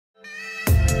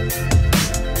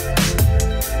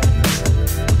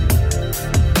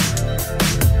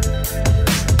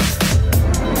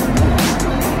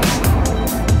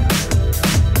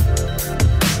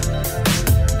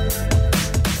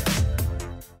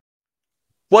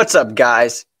What's up,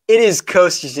 guys? It is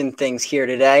Coasters and Things here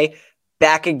today,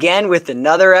 back again with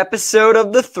another episode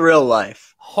of The Thrill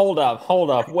Life. Hold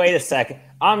up. Wait a second.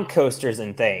 I'm Coasters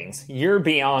and Things. You're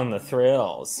beyond the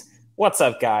thrills. What's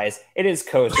up, guys? It is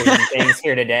Coasters and Things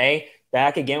here today,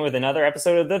 back again with another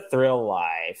episode of The Thrill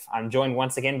Life. I'm joined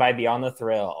once again by Beyond the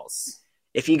Thrills.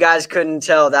 If you guys couldn't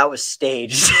tell, that was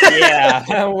staged.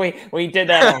 Yeah, we did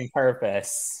that on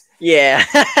purpose. Yeah.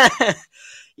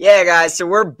 Yeah, guys, so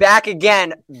we're back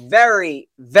again. Very,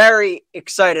 very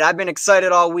excited. I've been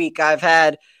excited all week. I've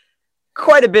had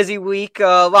quite a busy week,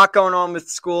 a lot going on with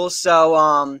school.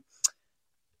 So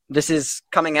this is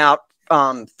coming out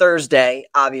Thursday,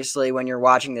 obviously, when you're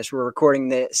watching this. We're recording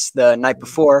this the night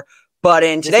before. But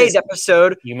in today's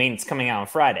episode... You mean it's coming out on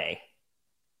Friday?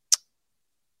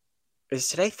 Is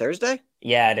today Thursday?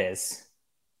 Yeah, it is.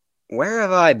 Where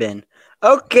have I been?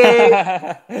 Okay.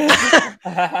 I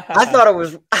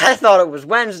thought it was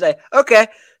Wednesday. Okay.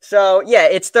 So, yeah,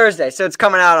 it's Thursday. So it's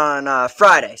coming out on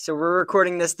Friday. So we're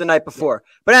recording this the night before.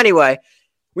 But anyway,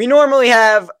 we normally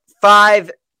have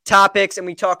 5 topics and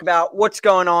we talk about what's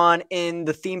going on in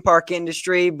the theme park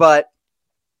industry. But,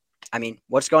 I mean,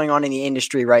 what's going on in the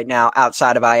industry right now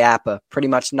outside of IAAPA? Pretty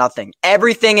much nothing.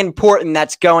 Everything important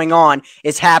that's going on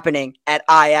is happening at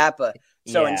IAAPA.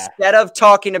 So instead of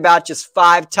talking about just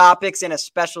 5 topics in a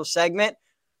special segment,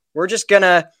 we're just going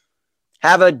to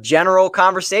have a general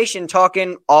conversation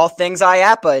talking all things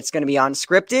IAAPA. It's going to be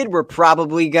unscripted. We're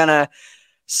probably going to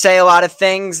say a lot of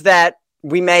things that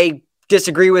we may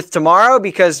disagree with tomorrow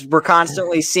because we're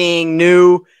constantly seeing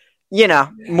new,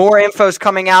 more info's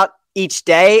coming out each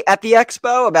day at the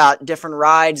expo about different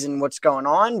rides and what's going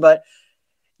on. But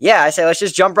yeah, I say let's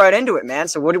just jump right into it, man.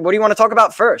 So what do you want to talk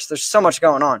about first? There's so much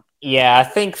going on. Yeah, I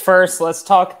think first let's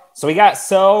talk. So we got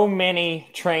so many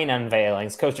train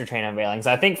unveilings, coaster train unveilings.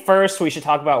 I think first we should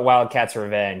talk about Wildcats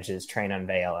Revenge's train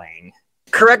unveiling.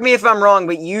 Correct me if I'm wrong,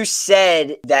 but you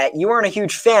said that you weren't a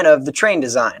huge fan of the train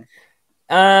design.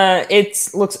 It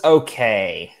looks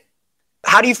okay.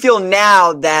 How do you feel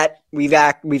now that we've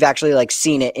actually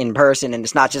seen it in person and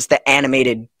it's not just the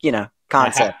animated,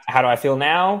 concept? How do I feel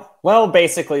now? Well,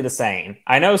 basically the same.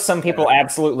 I know some people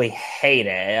absolutely hate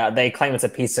it. They claim it's a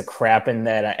piece of crap and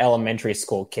that an elementary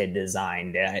school kid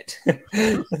designed it.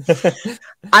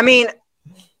 I mean,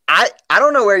 I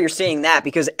don't know where you're seeing that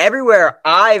because everywhere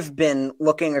I've been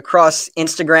looking across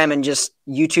Instagram and just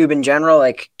YouTube in general,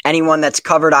 like anyone that's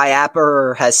covered IAAPA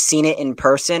or has seen it in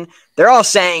person, they're all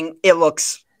saying it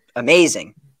looks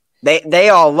amazing. They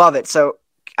all love it. So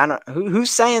I don't who's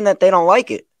saying that they don't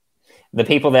like it. The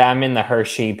people that I'm in the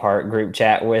Hershey Park group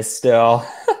chat with still.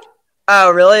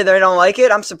 Oh, really? They don't like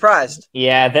it? I'm surprised.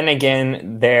 Yeah, then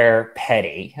again, they're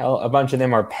petty. A bunch of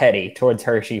them are petty towards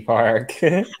Hershey Park.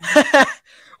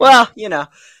 Well, Yeah,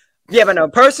 but no,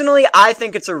 personally, I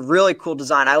think it's a really cool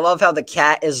design. I love how the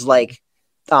cat is breaking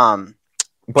out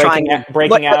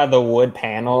of the wood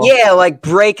panel. Yeah,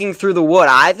 breaking through the wood.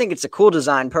 I think it's a cool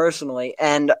design personally.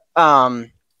 And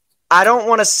I don't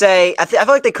want to say I feel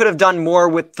like they could have done more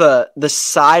with the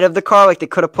side of the car. Like they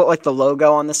could have put the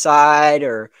logo on the side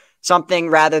or something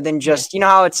rather than just,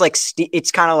 how it's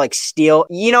it's kind of like steel.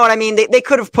 You know what I mean? They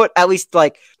could have put at least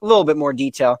a little bit more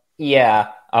detail.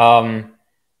 Yeah.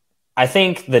 I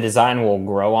think the design will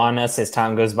grow on us as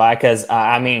time goes by because,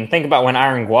 think about when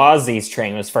Iron Gwazi's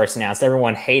train was first announced.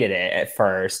 Everyone hated it at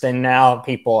first, and now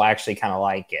people actually kind of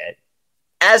like it.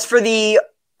 As for the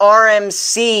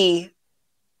RMC,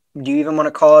 do you even want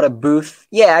to call it a booth?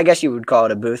 Yeah, I guess you would call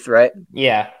it a booth, right?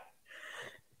 Yeah.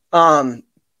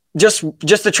 Just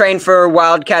the train for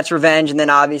Wildcats Revenge, and then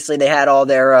obviously they had all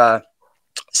their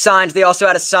signs. They also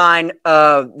had a sign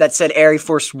that said Air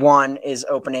Force One is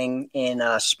opening in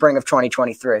spring of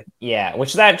 2023. Yeah,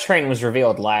 which that train was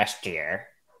revealed last year.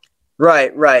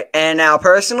 Right. And now,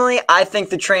 personally, I think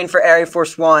the train for Air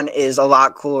Force One is a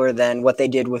lot cooler than what they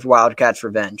did with Wildcats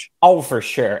Revenge. Oh, for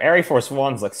sure. Air Force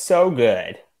Ones look so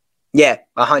good. Yeah,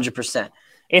 100%.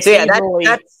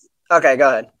 That's okay. Go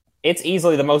ahead. It's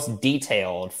easily the most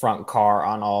detailed front car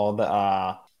on all the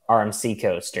RMC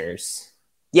coasters.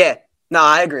 Yeah, no,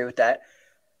 I agree with that.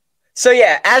 So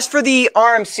yeah, as for the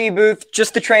RMC booth,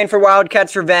 just the train for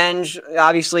Wildcats Revenge.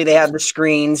 Obviously, they have the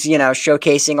screens,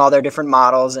 showcasing all their different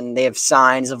models, and they have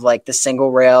signs of the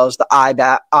single rails, the I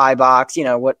box,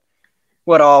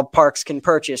 what all parks can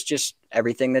purchase, just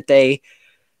everything that they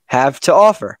have to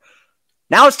offer.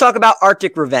 Now let's talk about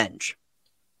Arctic Revenge.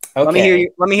 Okay.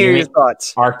 Let me hear your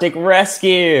thoughts. Arctic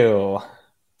Rescue.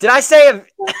 Did I say?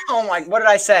 Oh my! What did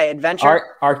I say?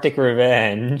 Adventure. Arctic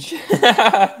Revenge.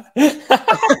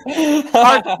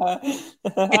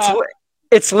 It's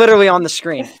it's literally on the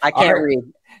screen. I can't read.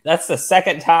 That's the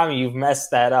second time you've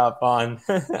messed that up on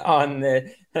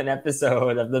an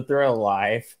episode of The Thrill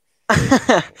Life.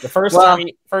 The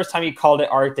first time you called it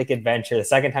Arctic Adventure. The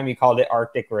second time you called it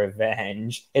Arctic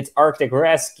Revenge. It's Arctic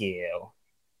Rescue.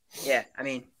 Yeah, I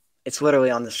mean, it's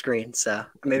literally on the screen, so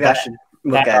maybe I should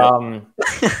look at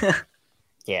it.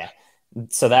 Yeah.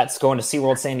 So that's going to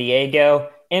SeaWorld San Diego.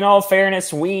 In all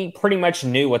fairness, we pretty much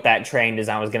knew what that train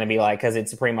design was going to be like because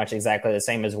it's pretty much exactly the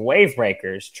same as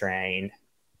Wavebreaker's train.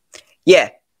 Yeah,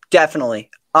 definitely.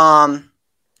 And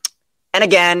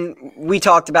again, we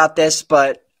talked about this,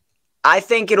 but I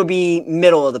think it'll be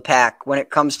middle of the pack when it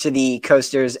comes to the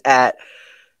coasters at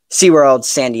SeaWorld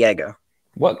San Diego.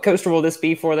 What coaster will this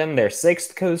be for them? Their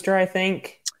sixth coaster, I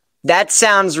think? That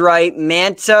sounds right.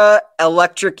 Manta,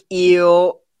 Electric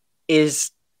Eel,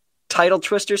 is Tidal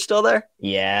Twister still there?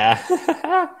 Yeah.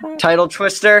 Tidal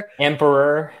Twister.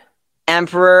 Emperor,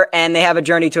 and they have a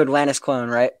Journey to Atlantis clone,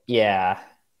 right? yeah.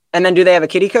 And then do they have a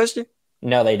kiddie coaster?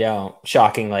 No, they don't,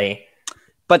 shockingly.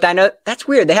 But I know that's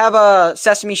weird. They have a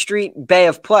Sesame Street Bay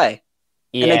of Play.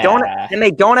 Yeah. And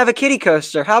they don't have a kiddie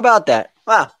coaster. How about that?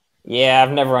 Wow. Yeah,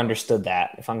 I've never understood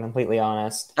that, if I'm completely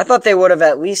honest. I thought they would have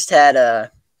at least had I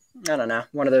don't know,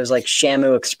 one of those like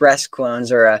Shamu Express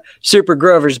clones or a Super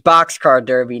Grover's Boxcar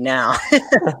Derby now.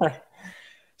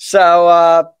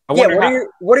 So what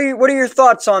are your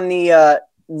thoughts on the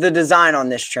design on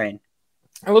this train?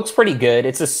 It looks pretty good.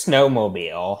 It's a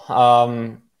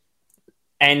snowmobile.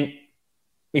 And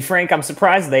be frank, I'm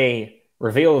surprised they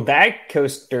revealed that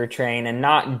coaster train and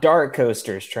not Dark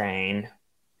Coaster's train.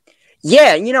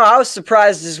 Yeah, I was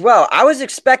surprised as well. I was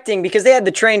expecting, because they had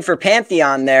the train for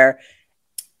Pantheon there,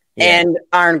 and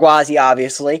Iron Gwazi,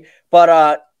 obviously,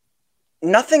 but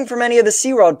nothing from any of the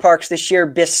SeaWorld parks this year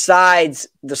besides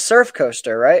the surf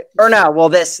coaster, right? Or no, well,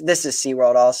 this is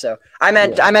SeaWorld also. I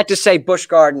meant to say Busch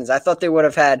Gardens. I thought they would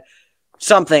have had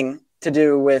something to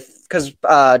do with, because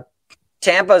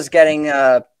Tampa's getting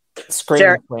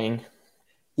Screaming Swing.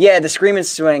 Yeah, the Screaming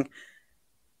Swing.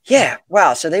 Yeah,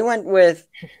 wow. So they went with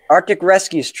Arctic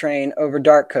Rescue's train over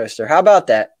Dark Coaster. How about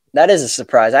that? That is a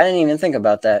surprise. I didn't even think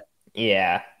about that.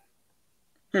 Yeah.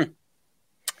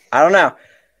 I don't know.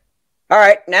 All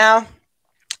right, now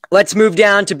let's move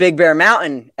down to Big Bear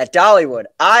Mountain at Dollywood.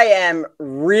 I am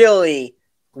really,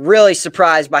 really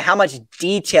surprised by how much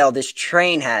detail this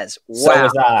train has.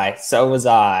 Wow. So was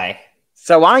I.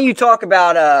 So why don't you talk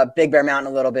about Big Bear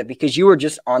Mountain a little bit, because you were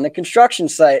just on the construction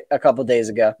site a couple days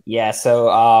ago. Yeah,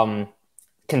 so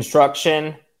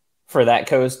construction for that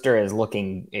coaster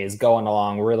is going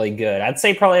along really good. I'd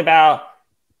say probably about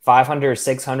 500 or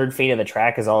 600 feet of the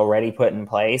track is already put in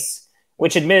place,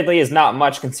 which admittedly is not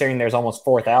much considering there's almost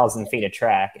 4,000 feet of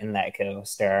track in that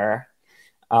coaster.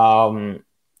 And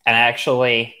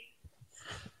actually,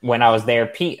 when I was there,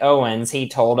 Pete Owens, he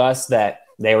told us that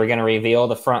they were going to reveal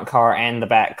the front car and the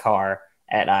back car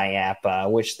at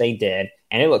IAAPA, which they did.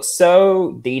 And it looks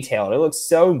so detailed. It looks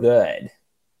so good.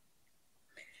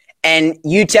 And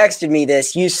you texted me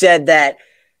this. You said that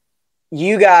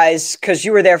you guys, because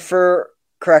you were there for,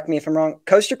 correct me if I'm wrong,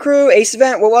 Coaster Crew, Ace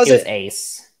event? What was it? It was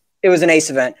Ace. It was an Ace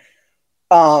event.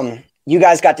 You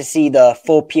guys got to see the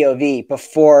full POV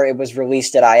before it was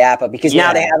released at IAAPA, because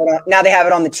now they have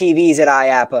it on the TVs at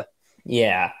IAAPA.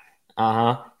 Yeah.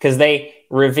 Because they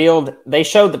showed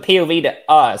the POV to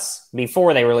us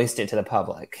before they released it to the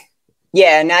public.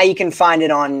 Yeah, now you can find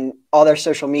it on all their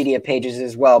social media pages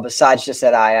as well, besides just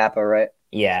at IAAPA, right?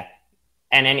 Yeah.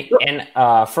 And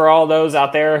for all those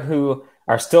out there who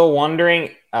are still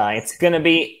wondering, it's going to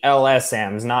be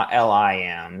LSMs, not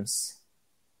LIMs.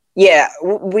 Yeah,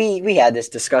 we had this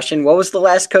discussion. What was the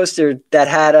last coaster that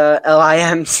had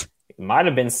LIMs? It might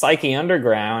have been Psyche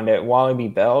Underground at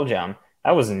Walibi, Belgium.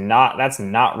 That's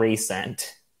not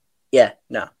recent. Yeah,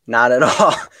 no, not at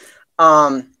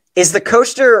all. Is the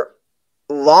coaster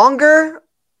longer,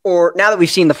 or now that we've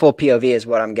seen the full POV is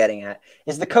what I'm getting at.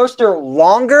 Is the coaster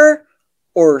longer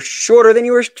or shorter than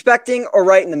you were expecting, or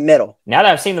right in the middle? Now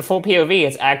that I've seen the full POV,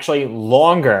 it's actually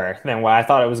longer than what I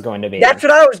thought it was going to be. That's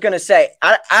what I was going to say.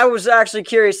 I was actually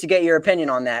curious to get your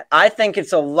opinion on that. I think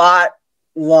it's a lot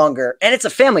longer, and it's a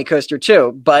family coaster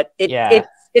too, but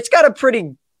it's got a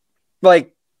pretty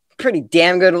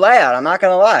damn good layout. I'm not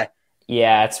going to lie.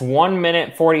 Yeah, it's 1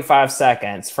 minute 45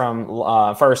 seconds from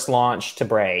first launch to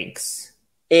brakes.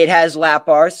 It has lap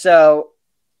bars, so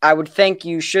I would think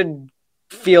you should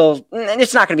feel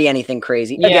it's not going to be anything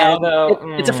crazy. Yeah,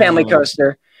 Again, it's a family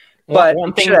coaster. but One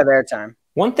it thing, should have airtime.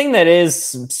 one thing that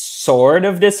is sort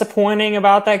of disappointing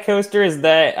about that coaster is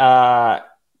that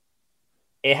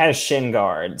it has shin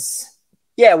guards.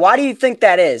 Yeah, why do you think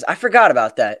that is? I forgot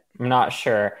about that. I'm not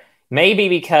sure. Maybe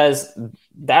because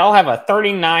that'll have a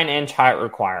 39-inch height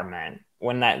requirement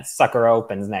when that sucker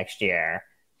opens next year.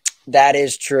 That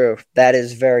is true. That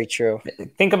is very true.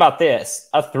 Think about this.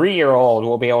 A 3-year-old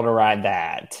will be able to ride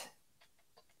that.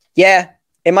 Yeah,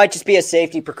 it might just be a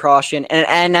safety precaution.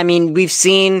 And I mean,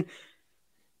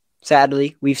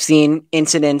 sadly, we've seen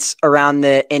incidents around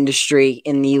the industry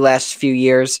in the last few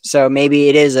years. So maybe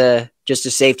it is just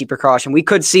a safety precaution. We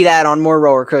could see that on more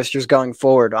roller coasters going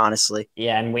forward, honestly.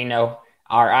 Yeah, and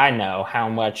I know how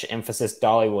much emphasis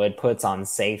Dollywood puts on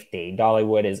safety.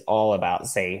 Dollywood is all about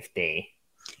safety.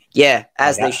 Yeah,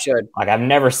 as they should. I've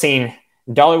never seen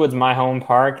Dollywood's my home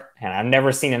park, and I've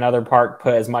never seen another park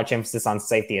put as much emphasis on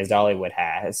safety as Dollywood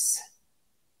has.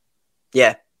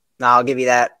 Yeah, no, I'll give you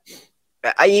that.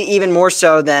 Even more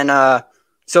so than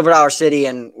Silver Dollar City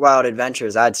and Wild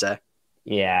Adventures, I'd say.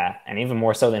 Yeah, and even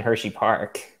more so than Hershey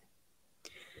Park.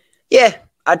 Yeah,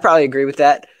 I'd probably agree with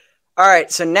that. All right,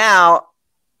 so now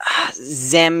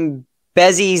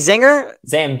Zambezi Zinger?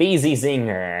 Zambezi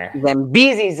Zinger.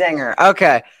 Zambezi Zinger.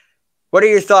 Okay. What are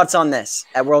your thoughts on this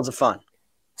at Worlds of Fun?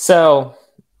 So,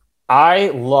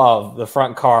 I love the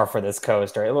front car for this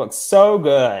coaster. It looks so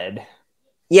good.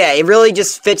 Yeah, it really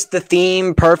just fits the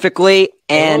theme perfectly.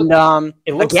 And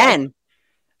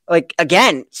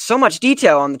again, so much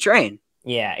detail on the train.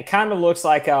 Yeah, it kind of looks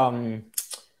like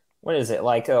what is it?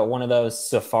 Like one of those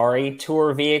safari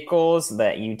tour vehicles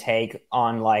that you take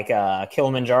on like a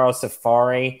Kilimanjaro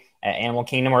safari at Animal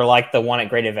Kingdom, or like the one at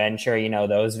Great Adventure,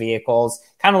 those vehicles.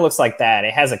 Kind of looks like that.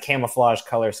 It has a camouflage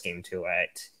color scheme to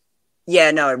it.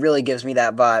 Yeah, no, it really gives me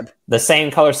that vibe. The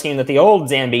same color scheme that the old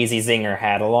Zambezi Zinger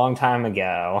had a long time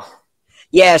ago.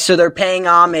 Yeah, so they're paying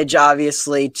homage,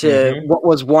 obviously, to what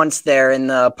was once there in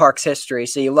the park's history.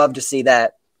 So you love to see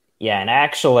that. Yeah, and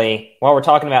actually, while we're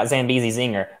talking about Zambezi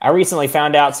Zinger, I recently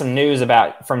found out some news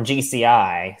from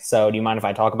GCI. So do you mind if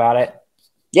I talk about it?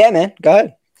 Yeah, man, go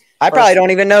ahead. I probably don't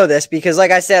even know this because,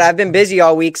 like I said, I've been busy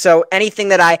all week. So anything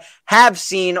that I have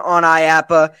seen on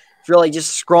IAAPA is really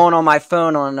just scrolling on my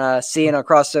phone on seeing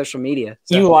across social media.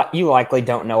 So. You likely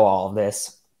don't know all of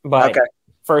this. But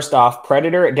First off,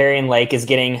 Predator at Darien Lake is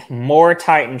getting more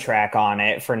Titan track on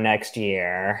it for next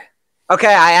year.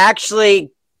 Okay, I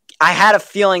had a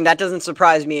feeling that doesn't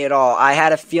surprise me at all. I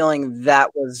had a feeling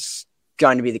that was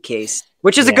going to be the case,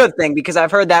 which is a good thing because I've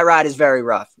heard that ride is very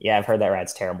rough. Yeah, I've heard that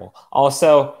ride's terrible.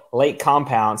 Also, Lake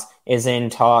Compounds is in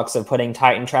talks of putting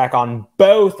Titan track on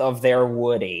both of their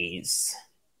Woodies.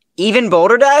 Even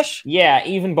Boulder Dash? Yeah,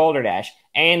 even Boulder Dash.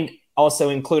 And also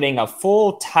including a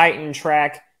full Titan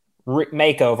track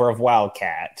makeover of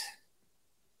Wildcat.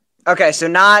 Okay, so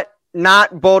not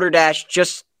Boulder Dash,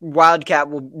 just Wildcat.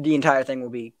 The entire thing will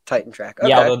be Titan track. Okay.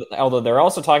 Yeah, although they're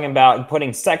also talking about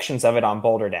putting sections of it on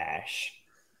Boulder Dash,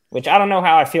 which I don't know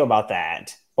how I feel about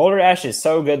that. Boulder Dash is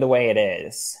so good the way it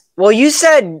is. Well, you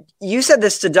said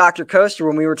this to Dr. Coaster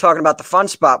when we were talking about the Fun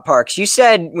Spot parks. You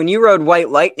said when you rode White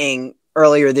Lightning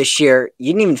earlier this year, you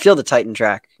didn't even feel the Titan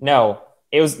track. No,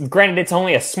 granted, it's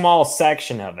only a small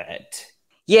section of it.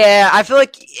 Yeah, I feel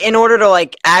like in order to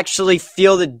actually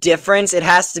feel the difference, it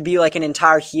has to be like an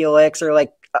entire helix or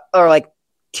like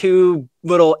two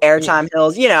little airtime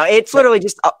hills. It's literally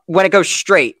just when it goes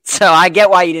straight. So I get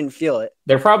why you didn't feel it.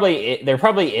 There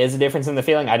probably is a difference in the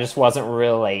feeling. I just wasn't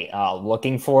really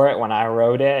looking for it when I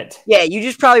rode it. Yeah, you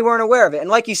just probably weren't aware of it. And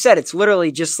like you said, it's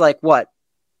literally just 3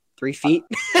 feet?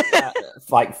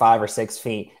 Like 5 or 6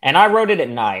 feet. And I rode it at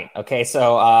night. Okay,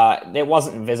 so it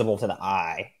wasn't visible to the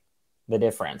eye. The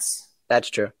difference. That's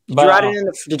true. Did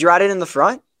you ride it in the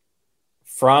front?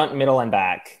 Front, middle, and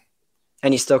back.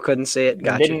 And you still couldn't see it?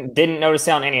 Gotcha. Didn't notice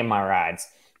it on any of my rides.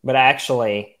 But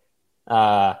actually,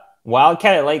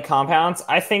 Wildcat at Lake Compounds,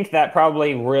 I think that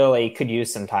probably really could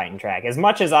use some Titan track. As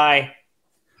much as I'm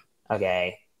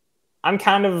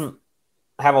kind of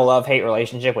have a love-hate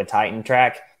relationship with Titan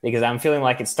track because I'm feeling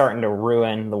like it's starting to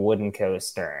ruin the wooden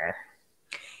coaster.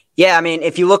 Yeah, I mean,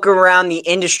 if you look around the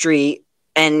industry,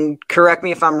 and correct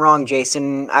me if I'm wrong,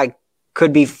 Jason, I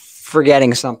could be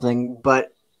forgetting something,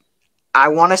 but I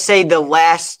want to say the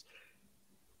last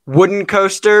wooden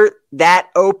coaster that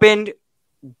opened,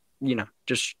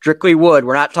 just strictly wood.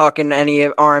 We're not talking any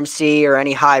RMC or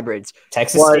any hybrids.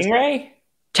 Texas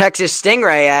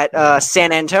Stingray at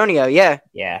San Antonio. Yeah.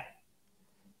 Yeah.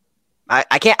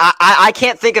 I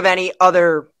can't think of any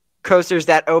other coasters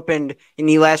that opened in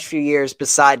the last few years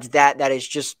besides that is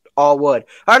just all wood.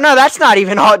 Oh no, that's not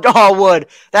even all wood.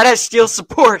 That has steel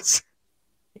supports.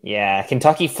 Yeah,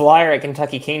 Kentucky Flyer at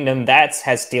Kentucky Kingdom, that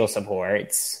has steel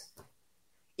supports.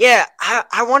 Yeah,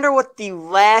 I wonder what the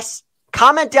last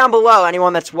comment down below.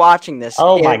 Anyone that's watching this,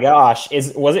 Oh my gosh,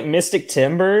 was it Mystic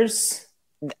Timbers?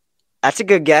 that's a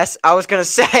good guess. I was gonna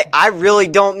say I really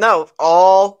don't know.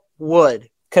 All wood.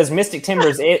 Because Mystic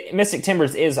Timbers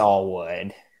is all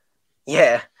wood.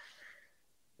 Yeah.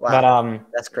 But Wow.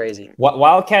 That's crazy.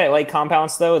 Wildcat at Lake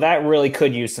Compounds though, that really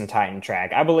could use some Titan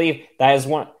track. I believe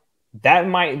that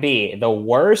might be the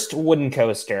worst wooden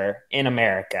coaster in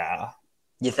America.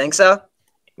 You think so?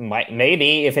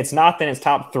 Maybe if it's not, then it's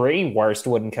top 3 worst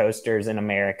wooden coasters in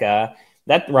America.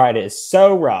 That ride is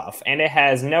so rough and it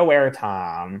has no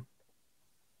airtime.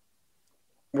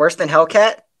 Worse than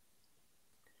Hellcat?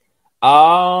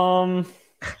 That's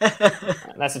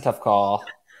a tough call.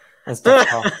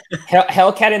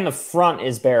 Hellcat in the front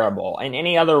is bearable. In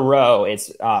any other row,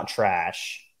 it's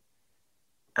trash.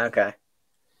 Okay.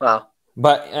 Well.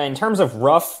 But in terms of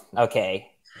rough,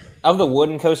 okay, of the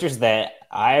wooden coasters that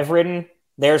I've ridden,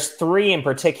 there's 3 in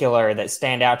particular that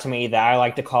stand out to me that I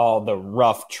like to call the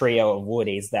rough trio of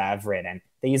woodies that I've ridden.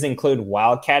 These include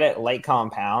Wildcat at Lake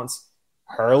Compounds,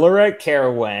 Hurler at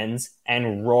Carowinds,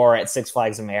 and Roar at Six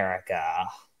Flags America.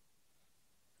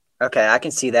 Okay, I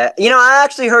can see that. I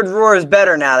actually heard Roar is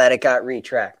better now that it got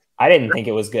retracked. I didn't think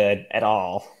it was good at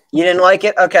all. You didn't like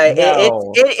it? Okay.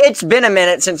 No. It's been a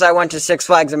minute since I went to Six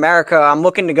Flags America. I'm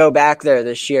looking to go back there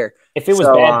this year. If it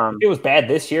was bad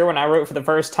this year when I rode for the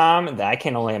first time, I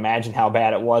can only imagine how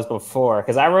bad it was before.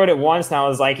 Because I rode it once and I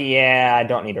was like, yeah, I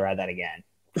don't need to ride that again.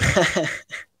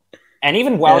 And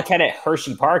even Wildcat at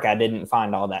Hershey Park, I didn't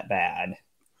find all that bad.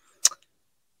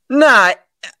 Nah,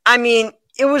 I mean,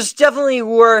 it was definitely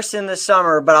worse in the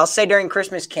summer, but I'll say during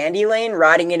Christmas Candy Lane,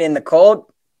 riding it in the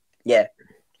cold, yeah.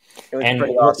 It was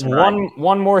pretty awesome.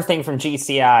 One more thing from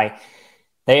GCI.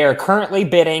 They are currently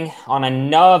bidding on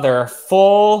another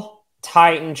full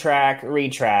Titan track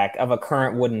retrack of a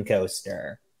current wooden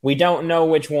coaster. We don't know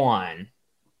which one.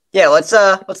 Yeah, let's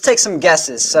take some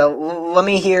guesses. So let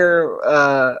me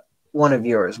hear one of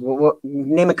yours.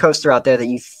 Name a coaster out there that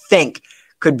you think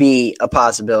could be a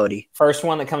possibility. First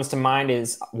one that comes to mind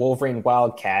is Wolverine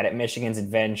Wildcat at Michigan's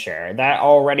Adventure. That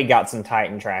already got some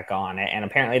Titan track on it, and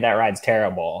apparently that ride's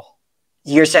terrible.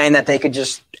 You're saying that they could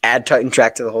just add Titan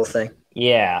track to the whole thing?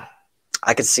 Yeah.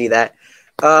 I could see that.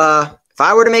 If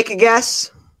I were to make a guess,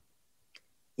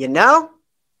 I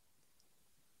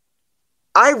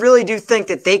really do think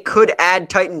that they could add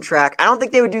Titan track. I don't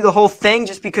think they would do the whole thing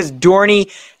just because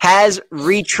Dorney has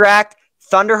retracked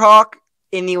Thunderhawk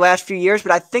in the last few years,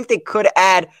 but I think they could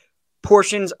add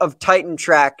portions of Titan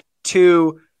track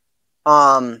to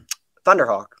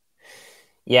Thunderhawk.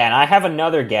 Yeah, and I have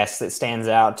another guess that stands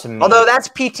out to me. Although that's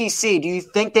PTC, do you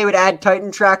think they would add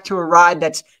Titan track to a ride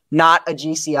that's not a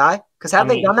GCI? Because have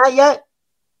they done that yet?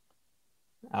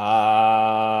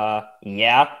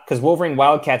 Yeah, because Wolverine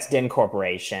Wildcat's Den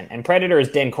Corporation and Predator is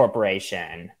Den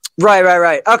Corporation.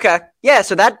 Right. Okay. Yeah,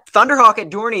 so that Thunderhawk at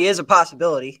Dorney is a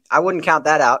possibility. I wouldn't count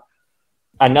that out.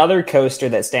 Another coaster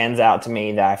that stands out to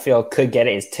me that I feel could get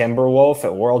it is Timberwolf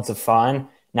at Worlds of Fun.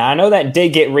 Now, I know that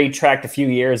did get retracked a few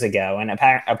years ago, and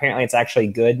apparently it's actually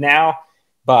good now,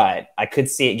 but I could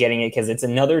see it getting it because it's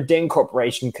another Den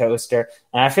Corporation coaster,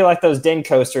 and I feel like those Den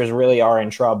coasters really are in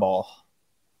trouble.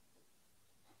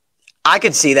 I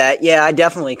could see that. Yeah, I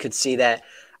definitely could see that.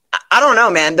 I don't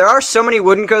know, man. There are so many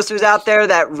wooden coasters out there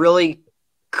that really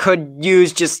could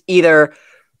use just either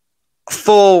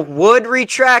full wood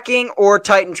retracking or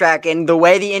Titan track. And the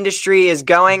way the industry is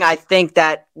going, I think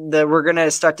that we're going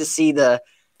to start to see the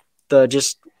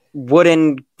just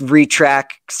wooden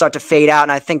retrack start to fade out.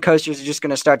 And I think coasters are just going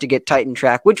to start to get Titan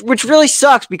track, which really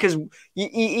sucks because,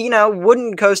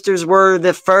 wooden coasters were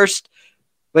the first,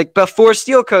 like before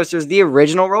steel coasters, the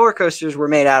original roller coasters were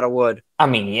made out of wood. I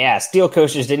mean, yeah, steel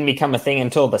coasters didn't become a thing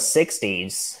until the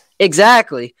 60s.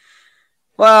 Exactly.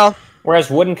 Well, whereas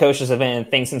wooden coasters have been a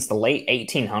thing since the late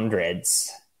 1800s.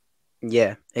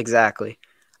 Yeah, exactly.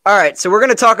 All right, so we're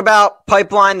going to talk about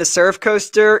Pipeline, the surf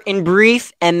coaster, in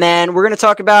brief, and then we're going to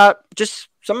talk about just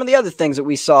some of the other things that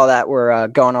we saw that were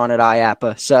going on at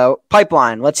IAAPA. So,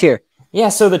 Pipeline, let's hear. Yeah,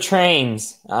 so the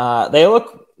trains, they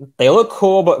look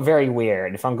cool, but very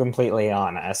weird, if I'm completely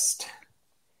honest.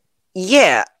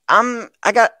 Yeah, I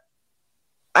got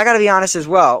to be honest as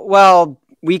well. Well,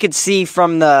 we could see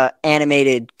from the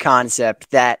animated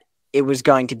concept that it was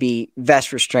going to be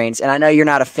vest restraints, and I know you're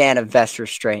not a fan of vest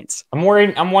restraints. I'm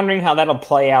wondering how that'll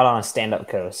play out on a stand-up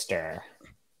coaster.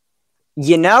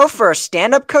 For a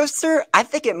stand-up coaster, I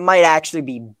think it might actually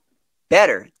be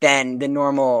better than the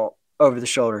normal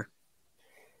over-the-shoulder.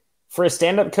 For a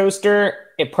stand-up coaster,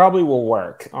 it probably will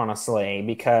work, honestly,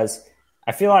 because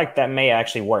I feel like that may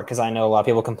actually work, because I know a lot of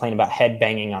people complain about head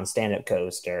banging on stand-up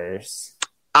coasters.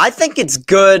 I think it's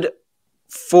good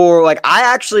for, like,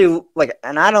 I actually, like,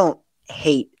 and I don't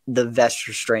hate the vest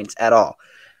restraints at all,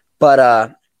 but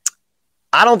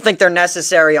I don't think they're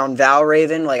necessary on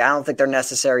Valraven. Like, I don't think they're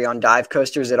necessary on dive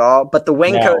coasters at all. But the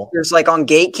wing coasters, like on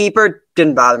Gatekeeper,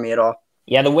 didn't bother me at all.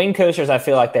 Yeah, the wing coasters, I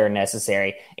feel like they're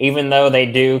necessary, even though they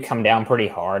do come down pretty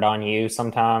hard on you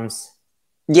sometimes.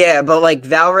 Yeah, but like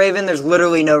Valraven, there's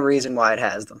literally no reason why it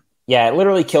has them. Yeah, it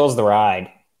literally kills the ride.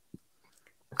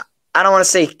 I don't want to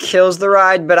say kills the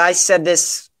ride, but I said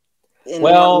this.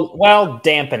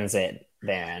 Dampens it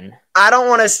then. I don't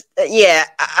want to. Yeah,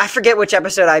 I forget which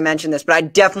episode I mentioned this, but I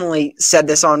definitely said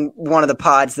this on one of the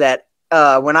pods that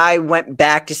when I went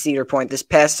back to Cedar Point this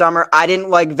past summer, I didn't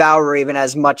like Valraven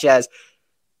as much as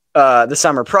the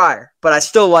summer prior, but I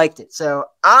still liked it. So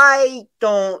I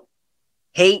don't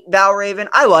hate Valraven.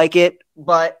 I like it,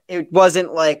 but it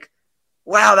wasn't like,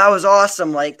 wow, that was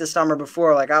awesome, like the summer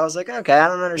before. Like, I was like, okay, I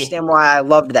don't understand why I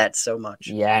loved that so much.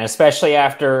 Yeah, and especially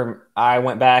after I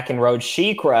went back and rode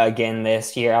SheiKra again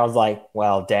this year, I was like,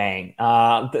 well, dang.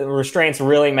 The restraints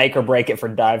really make or break it for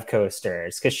dive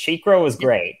coasters, because SheiKra was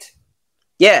great.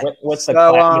 Yeah. With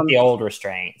the old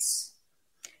restraints.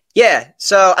 Yeah,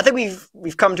 so I think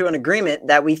we've come to an agreement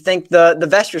that we think the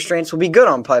vest restraints will be good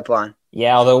on Pipeline.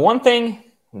 Yeah, although one thing,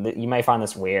 you may find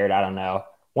this weird, I don't know.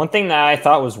 One thing that I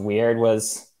thought was weird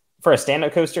was, for a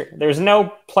stand-up coaster, there's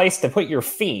no place to put your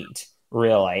feet,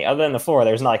 really. Other than the floor,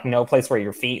 there's no place where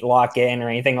your feet lock in or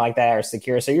anything like that or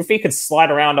secure, so your feet could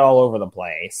slide around all over the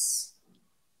place.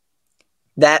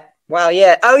 Yeah.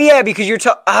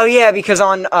 Because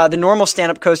on the normal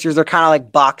stand-up coasters, they're kind of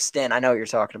like boxed in. I know what you're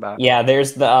talking about. Yeah,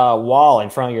 there's the wall in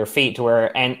front of your feet to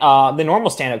where, and the normal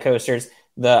stand-up coasters,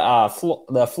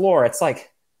 the floor, it's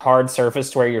like hard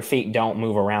surface to where your feet don't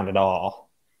move around at all.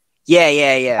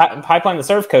 Yeah. Pipeline, the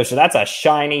surf coaster, that's a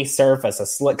shiny surface, a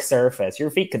slick surface. Your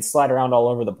feet could slide around all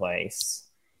over the place.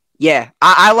 Yeah,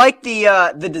 I like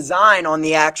the design on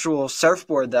the actual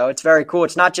surfboard, though. It's very cool.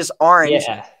 It's not just orange.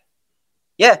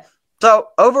 Yeah. So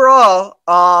overall,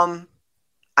 I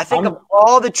think of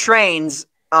all the trains,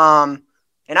 and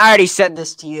I already said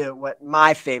this to you, what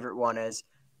my favorite one is.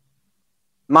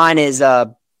 Mine is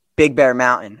Big Bear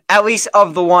Mountain, at least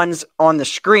of the ones on the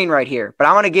screen right here. But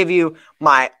I want to give you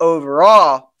my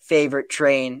overall favorite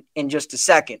train in just a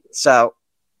second. So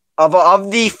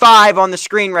of the 5 on the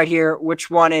screen right here,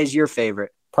 which one is your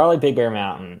favorite? Probably Big Bear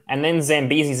Mountain. And then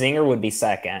Zambezi Zinger would be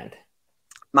second.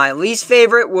 My least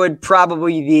favorite would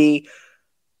probably be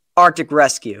Arctic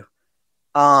Rescue.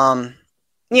 It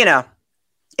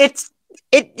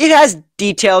has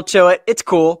detail to it. It's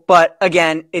cool, but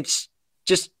again, it's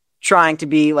just trying to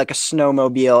be like a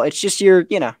snowmobile. It's just your,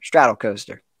 straddle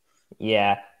coaster.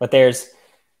 Yeah, but there's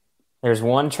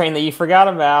one train that you forgot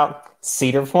about.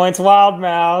 Cedar Point's Wild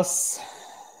Mouse.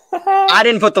 I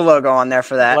didn't put the logo on there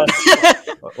for that.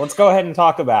 Let's go ahead and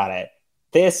talk about it.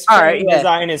 This train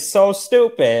design is so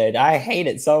stupid. I hate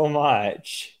it so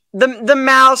much. The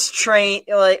mouse train,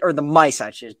 or the mice,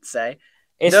 I should say.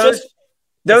 Those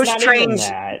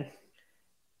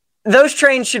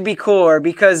trains should be cooler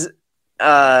because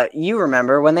you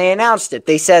remember when they announced it,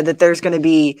 they said that there's going to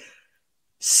be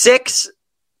 6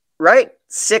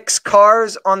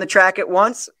 cars on the track at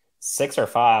once. 6 or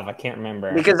 5, I can't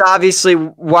remember. Because obviously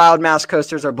Wild Mouse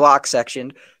coasters are block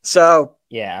sectioned. So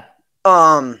yeah.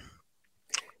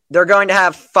 They're going to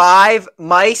have 5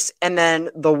 mice, and then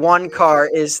the one car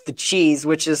is the cheese,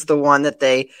 which is the one that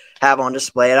they have on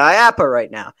display at IAAPA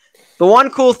right now. The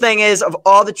one cool thing is, of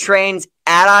all the trains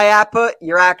at IAAPA,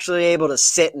 you're actually able to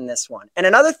sit in this one. And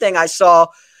another thing I saw,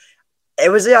 it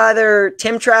was either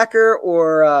Tim Tracker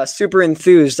or Super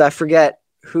Enthused. I forget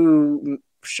who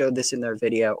showed this in their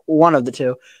video. One of the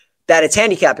two. That it's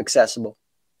handicap accessible.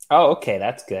 Oh, okay.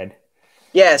 That's good.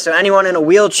 Yeah, so anyone in a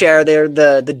wheelchair,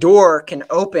 the door can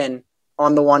open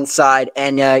on the one side,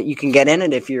 and you can get in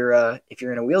it if you're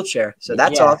in a wheelchair. So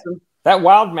that's awesome. That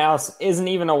Wild Mouse isn't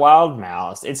even a Wild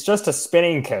Mouse; it's just a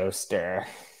spinning coaster.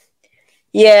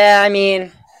 Yeah, I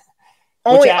mean,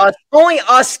 only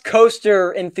us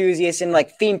coaster enthusiasts and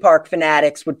like theme park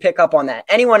fanatics would pick up on that.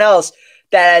 Anyone else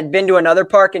that had been to another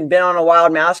park and been on a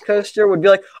Wild Mouse coaster would be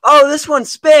like, "Oh, this one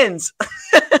spins."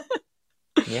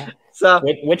 Yeah. So,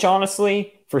 which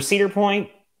honestly, for Cedar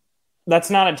Point, that's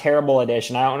not a terrible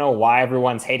addition. I don't know why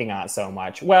everyone's hating on it so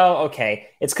much. Well, okay,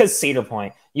 it's because Cedar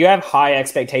Point. You have high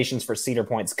expectations for Cedar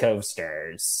Point's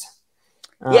coasters.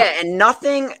 Yeah, and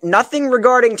nothing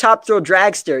regarding Top Thrill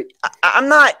Dragster. I'm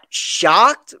not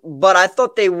shocked, but I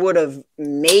thought they would have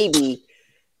maybe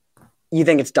You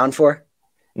think it's done for?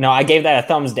 No, I gave that a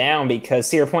thumbs down because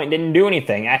Cedar Point didn't do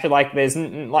anything. Acted like it's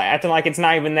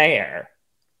not even there.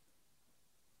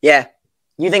 Yeah.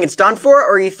 You think it's done for,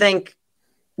 or you think?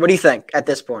 What do you think at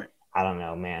this point? I don't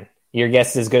know, man. Your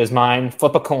guess is as good as mine.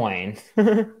 Flip a coin.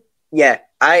 Yeah,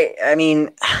 I mean,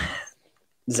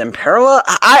 Zamperla.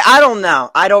 I don't know.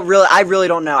 I really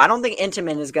don't know. I don't think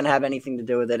Intamin is going to have anything to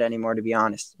do with it anymore, to be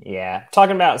honest. Yeah.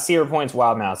 Talking about Cedar Point's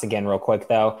Wild Mouse again, real quick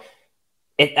though.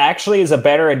 It actually is a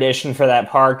better addition for that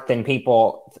park than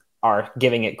people are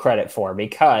giving it credit for,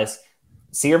 because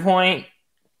Cedar Point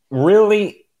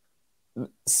really,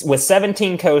 with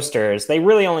 17 coasters, they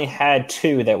really only had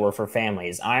 2 that were for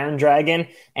families: Iron Dragon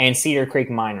and Cedar Creek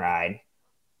Mine Ride.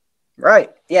 Right.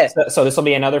 Yeah. So this will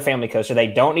be another family coaster. They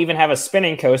don't even have a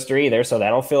spinning coaster either, so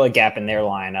that'll fill a gap in their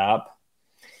lineup.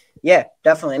 Yeah,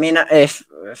 definitely. I mean,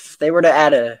 if they were to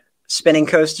add a spinning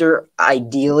coaster,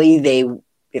 ideally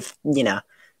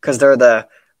because they're the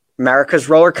America's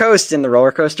roller coaster and the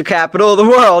roller coaster capital of the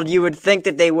world, you would think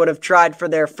that they would have tried for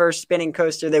their first spinning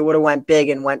coaster. They would have went big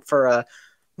and went for a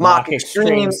Mach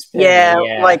Extreme.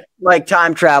 Yeah, like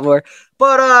Time Traveler.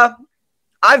 But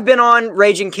I've been on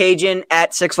Raging Cajun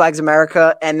at Six Flags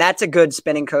America, and that's a good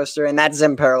spinning coaster, and that's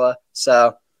Zamperla.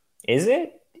 So, is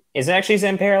it? Is it actually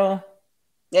Zamperla?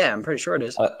 Yeah, I'm pretty sure it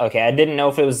is. Okay, I didn't know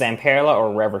if it was Zamperla or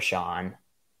Reverchon.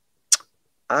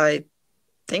 I'm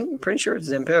pretty sure it's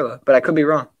Zamperla, but I could be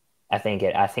wrong. I think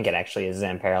it actually is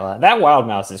Zamperla. That Wild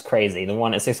Mouse is crazy. The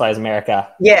one at Six Flags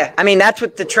America. Yeah, I mean that's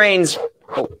what the trains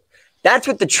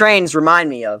remind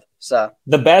me of. So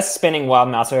the best spinning Wild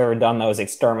Mouse I've ever done though is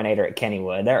Exterminator at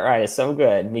Kennywood. That ride is so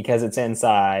good because it's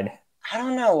inside. I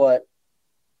don't know what.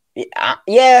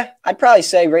 Yeah, I'd probably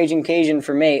say Raging Cajun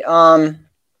for me.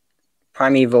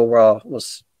 Primeval Raw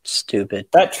was stupid.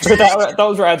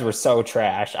 Those rides were so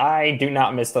trash. I do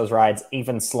not miss those rides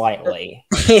even slightly.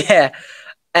 Yeah.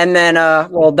 And then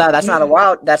that's not a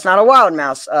wild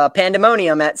mouse.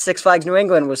 Pandemonium at Six Flags New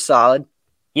England was solid.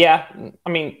 Yeah, I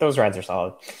mean those rides are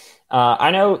solid.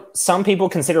 I know some people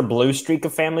consider Blue Streak a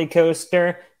family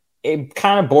coaster. It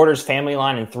kind of borders Family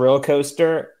Line and Thrill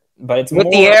Coaster, but it's with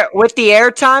the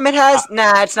air time it has.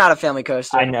 Nah, it's not a family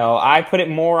coaster. I know. I put it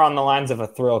more on the lines of a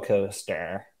thrill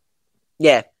coaster.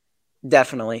 Yeah,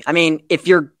 definitely. I mean, if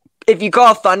you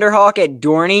call Thunderhawk at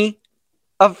Dorney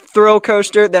a thrill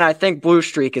coaster, then I think Blue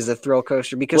Streak is a thrill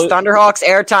coaster because Thunderhawk's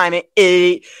airtime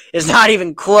is not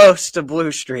even close to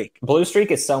Blue Streak. Blue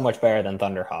Streak is so much better than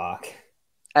Thunderhawk.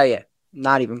 Oh yeah,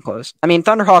 not even close. I mean,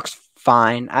 Thunderhawk's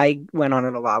fine. I went on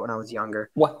it a lot when I was younger.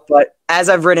 What? But as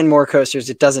I've ridden more coasters,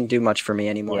 it doesn't do much for me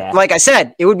anymore. Yeah. Like I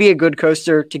said, it would be a good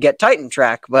coaster to get Titan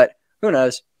Track, but who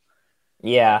knows?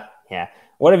 Yeah.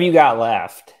 What have you got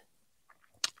left?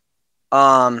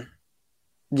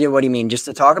 Yeah, what do you mean? Just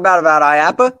to talk about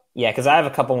IAAPA? Yeah, because I have a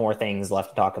couple more things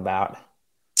left to talk about.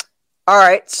 All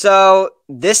right, so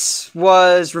this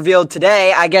was revealed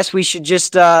today. I guess we should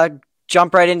just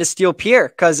jump right into Steel Pier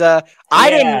because I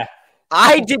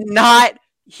did not.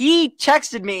 He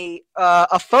texted me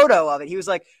a photo of it. He was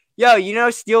like, "Yo,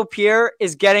 Steel Pier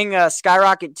is getting a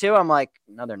Skyrocket too." I'm like,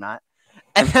 "No, they're not."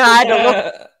 And then I had to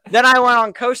look. Then I went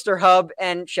on Coaster Hub,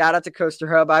 and shout out to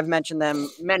Coaster Hub. I've mentioned them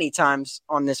many times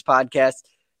on this podcast.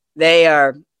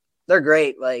 They're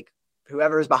great. Like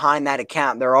whoever's behind that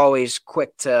account, they're always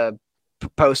quick to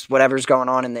post whatever's going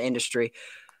on in the industry.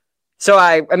 So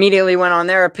I immediately went on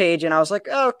their page and I was like,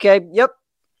 oh, okay, yep.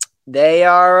 They're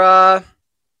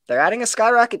adding a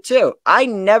Skyrocket too. I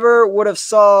never would have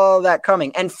saw that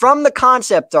coming. And from the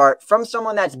concept art, from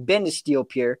someone that's been to Steel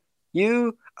Pier,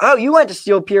 you went to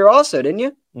Steel Pier also, didn't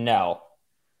you? No.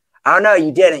 Oh no,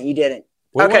 you didn't.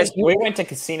 We went to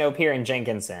Casino Pier in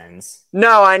Jenkinson's.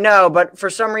 No, I know, but for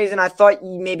some reason I thought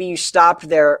maybe you stopped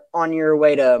there on your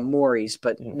way to Maury's,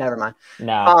 but never mind.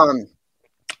 No.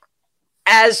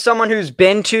 As someone who's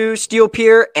been to Steel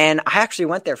Pier, and I actually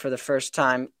went there for the first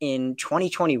time in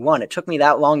 2021. It took me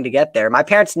that long to get there. My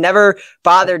parents never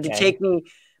bothered to take me.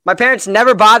 My parents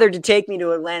never bothered to take me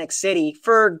to Atlantic City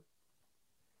for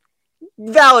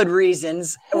valid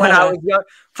reasons when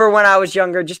I was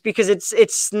younger, just because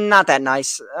it's not that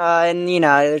nice, and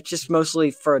it's just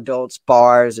mostly for adults,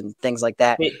 bars and things like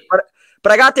that.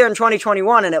 But I got there in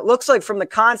 2021, and it looks like from the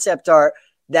concept art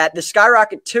that the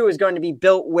Skyrocket 2 is going to be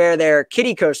built where their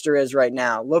kiddie coaster is right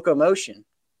now, Locomotion.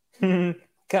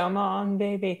 Come on,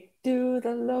 baby, do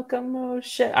the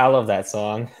locomotion. I love that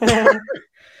song.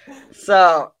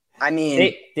 So, I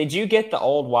mean, did you get the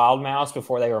old Wild Mouse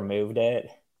before they removed it?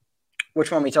 Which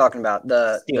one are we talking about?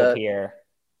 Steel Pier.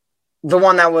 The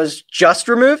one that was just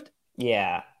removed?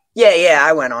 Yeah. Yeah,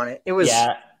 I went on it. It was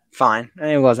fine.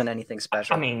 It wasn't anything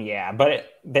special. I mean, yeah, but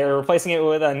they're replacing it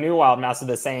with a new Wild Mouse of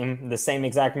the same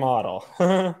exact model.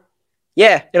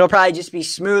 Yeah, it'll probably just be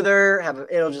smoother.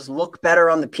 It'll just look better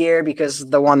on the pier because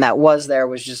the one that was there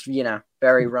was just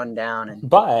very run down. And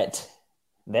But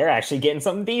they're actually getting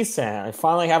something decent. I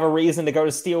finally have a reason to go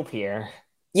to Steel Pier.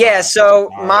 yeah,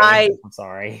 I'm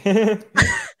sorry.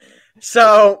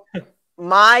 So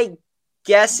my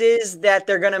guess is that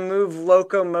they're gonna move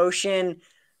Locomotion.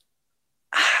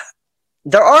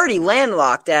 They're already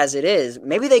landlocked as it is.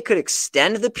 Maybe they could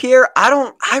extend the pier.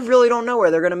 I really don't know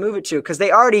where they're going to move it to because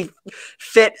they already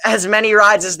fit as many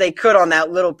rides as they could on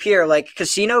that little pier. Like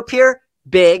Casino Pier,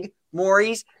 big.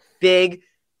 Maury's, big.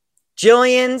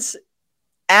 Jillian's,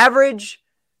 average.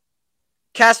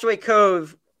 Castaway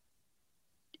Cove,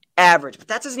 average. But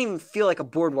that doesn't even feel like a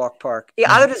boardwalk park.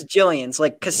 Yeah, either does Jillian's.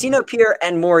 Like Casino Pier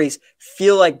and Maury's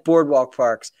feel like boardwalk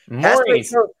parks.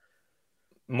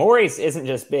 Maury's isn't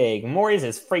just big. Maury's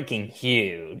is freaking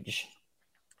huge.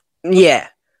 Yeah.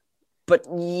 But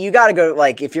you got to go,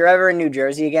 like, if you're ever in New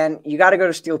Jersey again, you got to go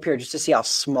to Steel Pier just to see how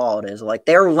small it is. Like,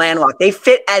 they're landlocked. They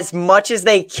fit as much as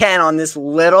they can on this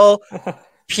little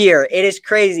pier. It is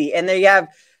crazy. And they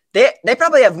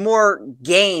probably have more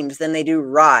games than they do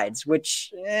rides,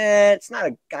 which it's not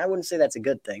I wouldn't say that's a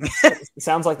good thing. It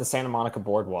sounds like the Santa Monica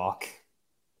Boardwalk.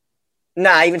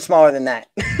 Nah, even smaller than that.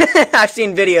 I've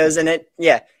seen videos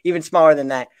and even smaller than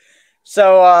that.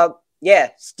 So,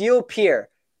 Steel Pier.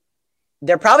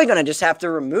 They're probably going to just have to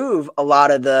remove a lot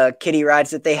of the kiddie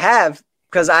rides that they have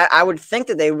because I would think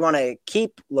that they want to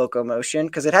keep Locomotion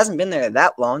because it hasn't been there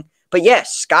that long. But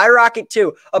yes, Skyrocket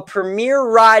 2, a premier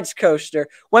rides coaster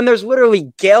when there's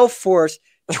literally gale force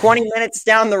 20 minutes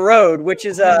down the road, which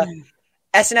is a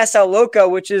SNS El Loco,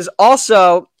 which is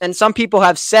also, and some people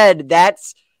have said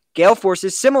that's gale force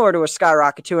is similar to a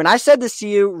Skyrocket 2. And I said this to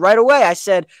you right away. I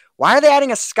said, why are they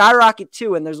adding a Skyrocket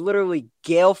 2 and there's literally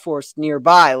gale force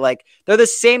nearby? Like, they're the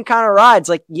same kind of rides.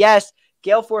 Like, yes,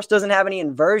 gale force doesn't have any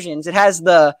inversions. It has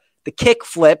the kick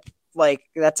flip. Like,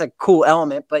 that's a cool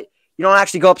element, but you don't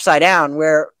actually go upside down,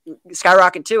 where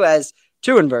Skyrocket 2 has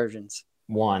 2 inversions.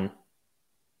 1.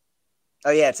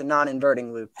 Oh, yeah, it's a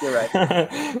non-inverting loop. You're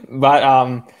right.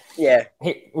 But, yeah.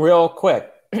 Hey, real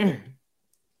quick.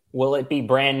 Will it be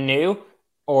brand new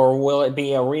or will it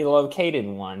be a relocated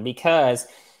one? Because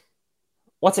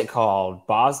what's it called?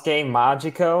 Bosque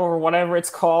Magico or whatever it's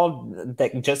called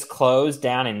that just closed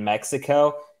down in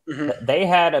Mexico. Mm-hmm. They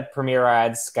had a premier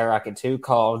ride, Skyrocket 2,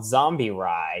 called Zombie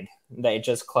Ride. They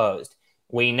just closed.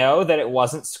 We know that it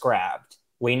wasn't scrapped.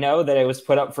 We know that it was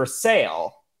put up for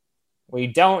sale. We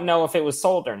don't know if it was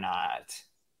sold or not.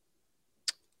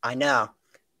 I know.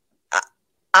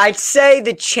 I'd say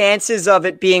the chances of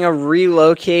it being a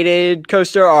relocated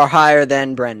coaster are higher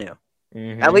than brand new.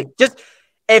 Mm-hmm. At least, just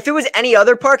if it was any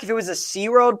other park, if it was a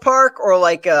SeaWorld park or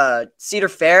like a Cedar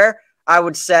Fair, I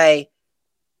would say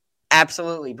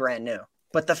absolutely brand new.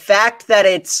 But the fact that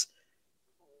it's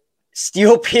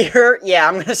Steel Pier, yeah,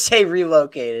 I'm going to say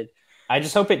relocated. I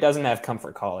just hope it doesn't have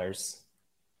comfort collars.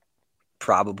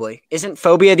 Probably. Isn't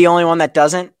Phobia the only one that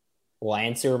doesn't?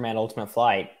 Land Superman Ultimate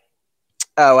Flight.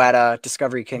 Oh, at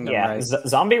Discovery Kingdom, yeah, right?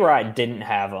 Zombie Ride didn't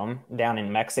have them down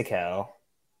in Mexico.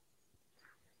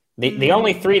 The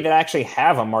only 3 that actually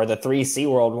have them are the 3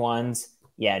 SeaWorld ones.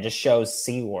 Yeah, it just shows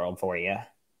SeaWorld for you.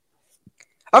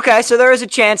 Okay, so there is a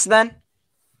chance then.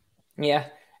 Yeah,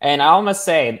 and I must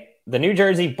say, the New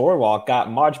Jersey Boardwalk got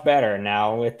much better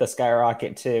now with the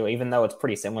Skyrocket 2, even though it's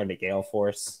pretty similar to Gale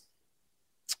Force.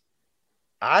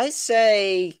 I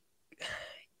say,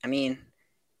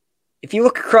 if you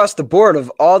look across the board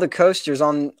of all the coasters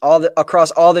across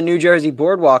all the New Jersey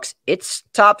boardwalks, it's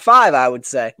top 5, I would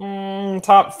say.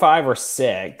 Top 5 or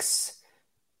 6.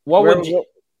 What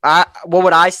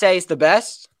would I say is the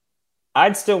best?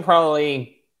 I'd still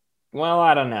probably. Well,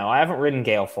 I don't know. I haven't ridden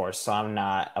Gale Force, so I'm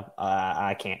not.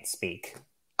 I can't speak.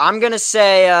 I'm gonna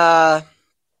say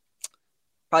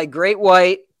probably Great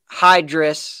White,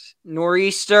 Hydrus,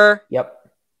 Nor'easter. Yep.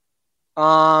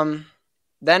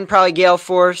 Then probably Gale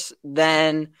Force.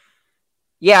 Then,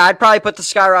 yeah, I'd probably put the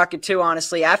Skyrocket 2,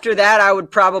 honestly. After that, I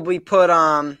would probably put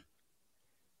Wild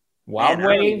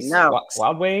Waves. No,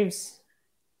 Wild Waves.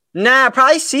 Nah,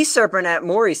 probably Sea Serpent at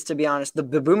Maury's, to be honest. The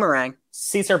boomerang.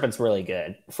 Sea Serpent's really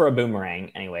good. For a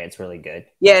boomerang, anyway, it's really good.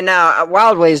 Yeah, no,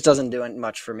 Wild Waves doesn't do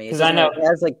much for me. Because I know it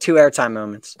has like 2 airtime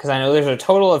moments. Because I know there's a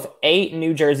total of 8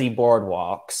 New Jersey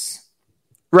boardwalks.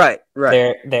 Right.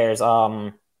 There's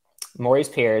Maury's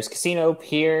Piers, Casino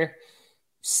Pier,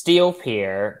 Steel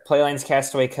Pier, Playland's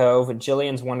Castaway Cove,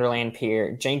 Jillian's Wonderland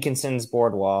Pier, Jenkinson's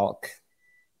Boardwalk.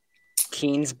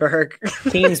 Keensburg.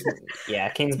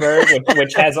 Keensburg,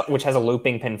 which has a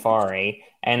looping Pinfari,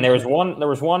 and there was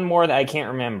one more that I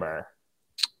can't remember.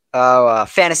 Oh,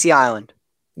 Fantasy Island.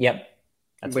 Yep,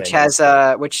 which has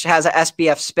a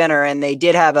SBF spinner, and they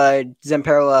did have a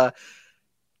Zamperla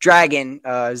dragon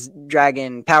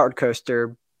powered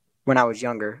coaster when I was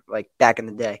younger, like back in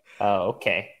the day. Oh,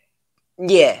 okay.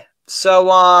 Yeah.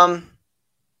 So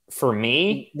for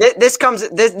me, this comes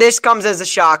as a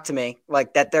shock to me,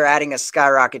 like that they're adding a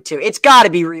Skyrocket too. It's got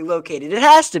to be relocated. It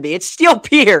has to be. It's Steel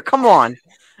Pier. Come on.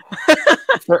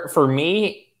 for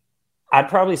me, I'd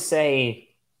probably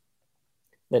say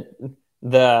that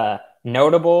the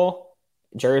notable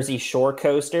Jersey Shore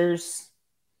coasters,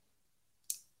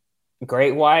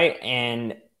 Great White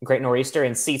and Great Nor'easter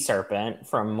and Sea Serpent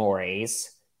from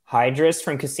Maury's, Hydrus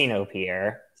from Casino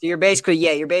Pier. So you're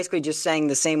basically just saying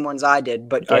the same ones I did,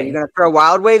 but are you going to throw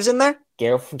Wild Waves in there?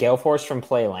 Gale Force from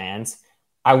Playlands.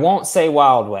 I won't say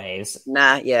Wild Waves.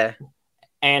 Nah, yeah.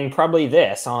 And probably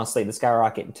this, honestly, the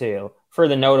Skyrocket too, for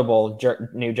the notable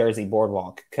New Jersey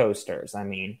Boardwalk coasters. I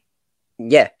mean,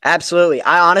 yeah, absolutely.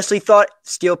 I honestly thought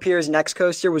Steel Pier's next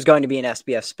coaster was going to be an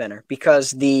SBF spinner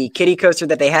because the kiddie coaster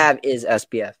that they have is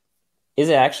SBF. Is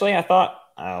it actually? I thought,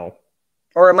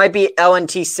 or it might be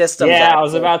L&T Systems. Yeah, actually. I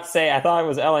was about to say, I thought it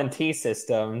was L&T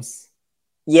Systems.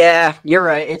 Yeah, you're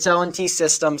right. It's L&T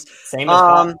Systems. Same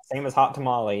as Hot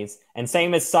Tamales, and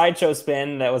same as Sideshow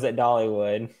Spin that was at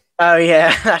Dollywood. Oh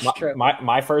yeah, that's true.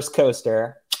 My first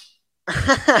coaster.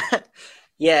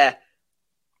 Yeah.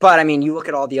 But, I mean, you look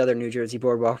at all the other New Jersey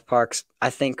boardwalk parks,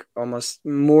 I think almost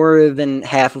more than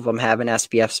half of them have an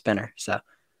SBF spinner. So,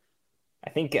 I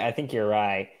think you're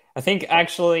right. I think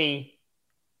actually,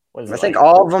 all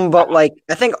of them,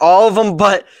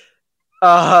 but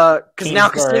because now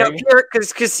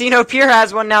Casino Pier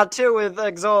has one now too with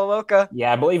Xola Loca.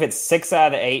 Yeah, I believe it's 6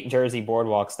 out of 8 Jersey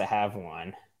boardwalks to have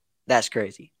one. That's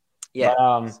crazy. Yeah.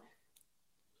 But,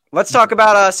 let's talk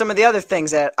about some of the other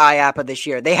things at IAAPA this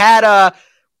year. They had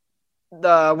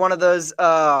one of those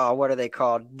what are they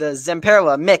called? The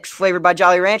Zamperla mix flavored by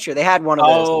Jolly Rancher. They had one of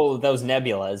those. Oh, those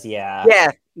nebulas, yeah.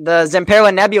 Yeah, the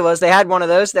Zamperla nebulas. They had one of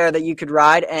those there that you could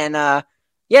ride, and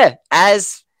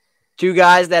as two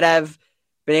guys that have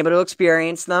been able to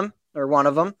experience them, or one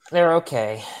of them, they're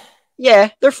okay.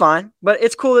 Yeah, they're fine, but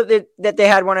it's cool that they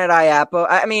had one at IAAPA.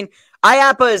 I mean,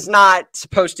 IAAPA is not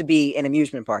supposed to be an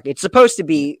amusement park. It's supposed to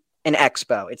be an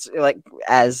expo. It's like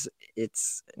as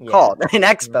it's called an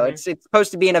expo. Mm-hmm. It's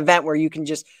supposed to be an event where you can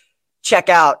just check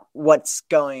out what's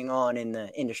going on in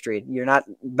the industry.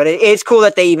 But it's cool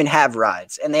that they even have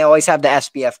rides, and they always have the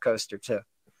SBF coaster too.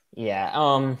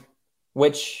 Yeah.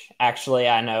 Which actually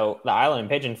I know the Island and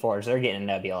Pigeon Forge, they're getting a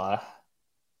nebula.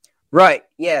 Right.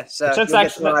 Yeah. So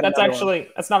that's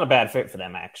not a bad fit for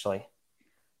them actually.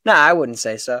 No, I wouldn't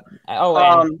say so.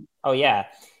 Oh yeah.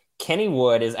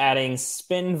 Kennywood is adding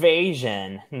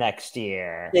Spinvasion next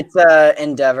year. It's a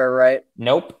Endeavor, right?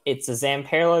 Nope, it's a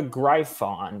Zamperla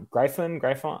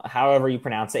Gryphon, however you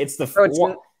pronounce it. It's the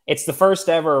first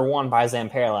ever one by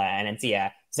Zamperla, and it's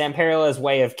Zamperla's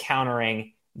way of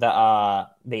countering the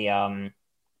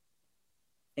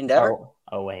Endeavor.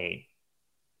 Oh wait,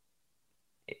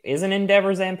 isn't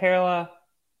Endeavor Zamperla?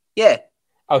 Yeah.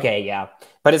 Okay, yeah,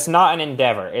 but it's not an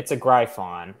Endeavor. It's a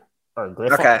Gryphon. Or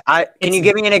Griffon. Okay. Can you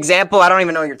give me an example? I don't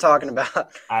even know what you're talking about.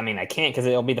 I mean, I can't because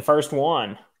it'll be the first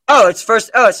one. Oh, it's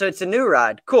first. Oh, so it's a new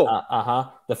ride. Cool.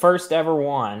 The first ever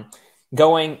one.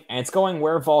 It's going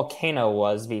where Volcano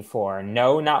was before.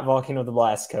 No, not Volcano the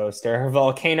Blast Coaster.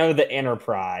 Volcano the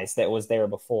Enterprise that was there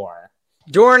before.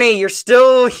 Dorney, you're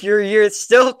still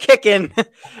kicking.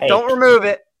 Hey, don't remove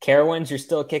it. Carowinds, you're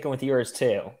still kicking with yours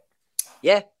too.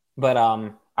 Yeah. But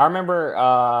I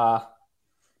remember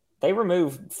they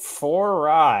removed 4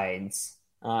 rides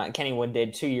Kennywood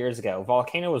did 2 years ago.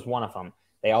 Volcano was one of them.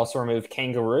 They also removed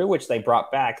Kangaroo, which they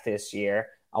brought back this year,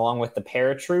 along with the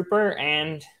Paratrooper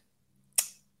and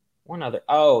one other.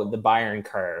 Oh, the Byron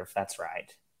Curve. That's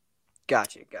right.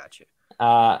 Gotcha.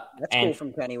 That's cool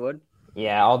from Kennywood.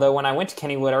 Yeah, although when I went to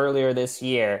Kennywood earlier this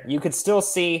year, you could still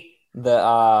see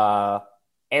the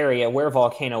area where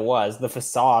Volcano was. The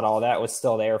facade, all that was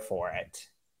still there for it.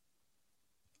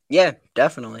 Yeah,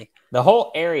 definitely. The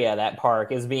whole area of that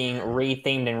park is being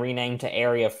rethemed and renamed to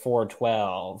Area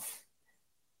 412.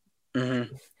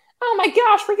 Mm-hmm. Oh my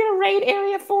gosh, we're going to raid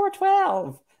Area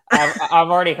 412. I've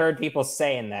already heard people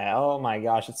saying that. Oh my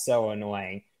gosh, it's so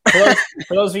annoying.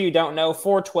 For those of you who don't know,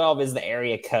 412 is the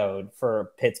area code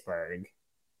for Pittsburgh.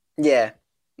 Yeah.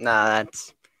 Nah,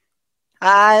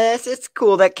 it's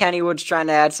cool that Kennywood's trying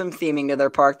to add some theming to their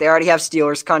park. They already have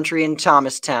Steelers Country in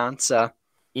Thomastown, so.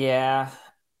 Yeah.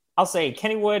 I'll say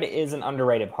Kennywood is an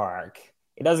underrated park.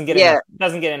 Yeah, It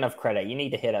doesn't get enough credit. You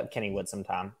need to hit up Kennywood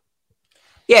sometime.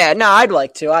 yeah. No, I'd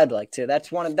like to. I'd like to. That's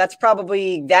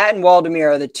probably that and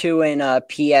Waldemere are the two in PA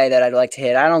that I'd like to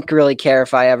hit. I don't really care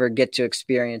if I ever get to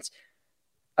experience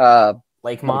uh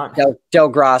like Lakemont. Del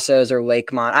Grasso's or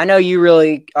Lakemont. I know you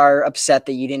really are upset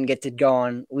that you didn't get to go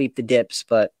on Leap the Dips,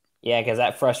 but Yeah, because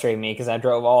that frustrated me because I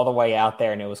drove all the way out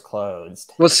there and it was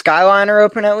closed. was Skyliner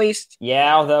open at least?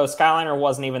 Yeah, although Skyliner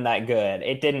wasn't even that good.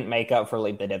 It didn't make up for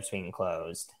Leap the Dips being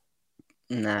closed.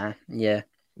 Nah, yeah.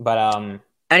 But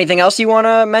Anything else you want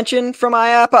to mention from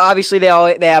IAAPA? Obviously, they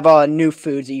have all new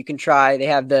foods that you can try. They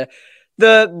have the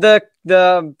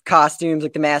costumes,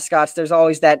 like the mascots. There's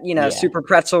always that yeah. super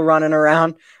pretzel running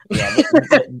around. Yeah,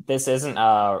 this isn't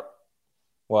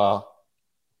well,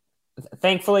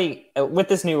 thankfully with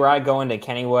this new ride going to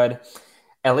Kennywood,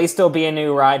 at least there'll be a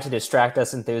new ride to distract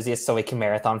us enthusiasts so we can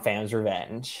marathon Phantom's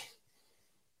Revenge.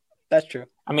 That's true.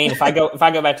 I mean, if I go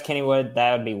back to Kennywood,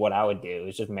 that would be what I would do.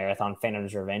 Is just marathon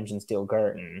Phantom's Revenge and Steel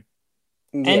Curtain,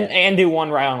 Yeah. and do one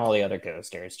ride on all the other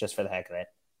coasters just for the heck of it.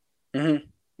 Mm-hmm.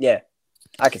 Yeah,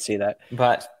 I could see that.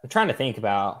 But I'm trying to think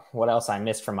about what else I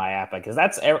missed from IAAPA because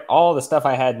that's all the stuff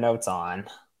I had notes on.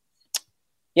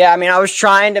 Yeah, I mean, I was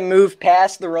trying to move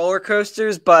past the roller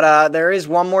coasters, but there is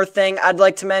one more thing I'd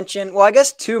like to mention. Well, I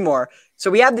guess two more.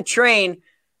 So we have the train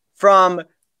from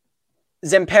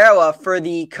Zamperla for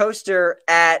the coaster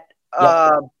at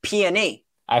P&E.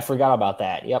 I forgot about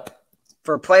that. Yep.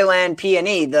 For Playland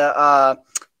P&E, the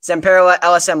Zamperla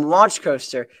LSM launch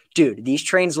coaster. Dude, these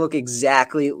trains look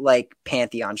exactly like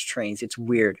Pantheon's trains. It's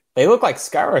weird. They look like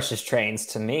Skyrush's trains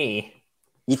to me.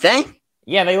 You think?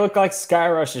 Yeah, they look like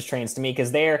Skyrush's trains to me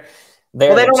because they're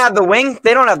well, they don't have the wing.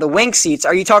 They don't have the wing seats.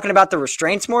 Are you talking about the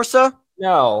restraints more so?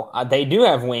 No, they do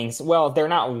have wings. Well, they're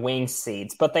not wing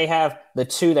seats, but they have the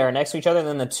two that are next to each other and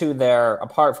then the two that are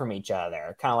apart from each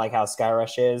other, kind of like how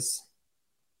Skyrush is.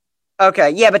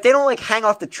 Okay, yeah, but they don't like hang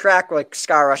off the track like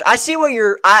Skyrush. I see what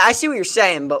you're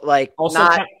saying, but like also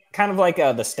not kind of like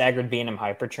the staggered B&M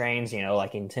hyper trains,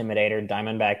 like Intimidator,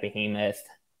 Diamondback, Behemoth.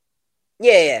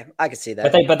 Yeah, I can see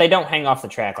that. But they don't hang off the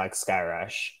track like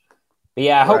Skyrush. But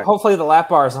yeah, right. Hopefully the lap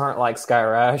bars aren't like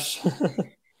Skyrush.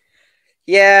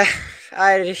 Yeah, what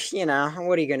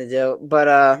are you gonna do?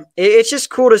 But it's just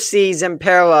cool to see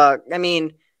Zamperla. I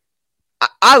mean,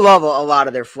 I love a lot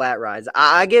of their flat rides.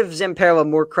 I give Zamperla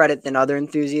more credit than other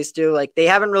enthusiasts do. Like, they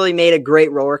haven't really made a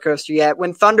great roller coaster yet.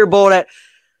 When Thunderbolt at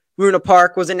Luna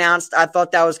Park was announced, I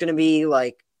thought that was going to be,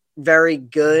 like, very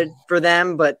good for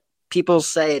them, but people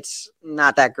say it's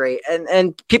not that great.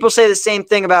 And people say the same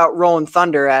thing about Rolling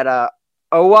Thunder at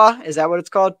OWA. Is that what it's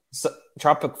called? So,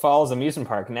 Tropic Falls Amusement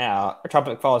Park now, or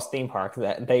Tropic Falls Theme Park,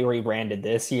 that they rebranded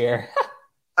this year.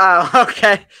 Oh,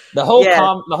 okay. The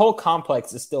whole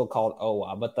complex is still called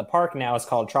OWA, but the park now is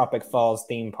called Tropic Falls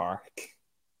Theme Park.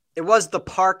 It was the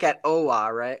park at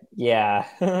OWA, right? Yeah.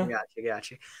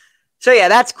 Gotcha. So yeah,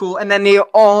 that's cool. And then the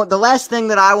last thing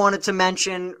that I wanted to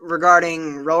mention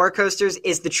regarding roller coasters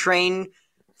is the train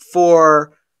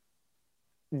for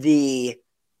the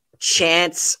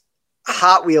Chance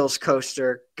Hot Wheels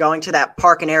coaster going to that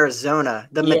park in Arizona,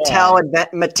 the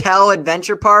Mattel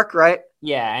Adventure Park, right?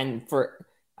 Yeah, and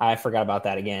I forgot about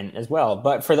that again as well.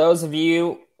 But for those of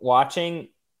you watching,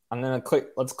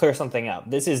 let's clear something up.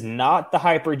 This is not the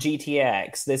Hyper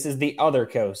GTX. This is the other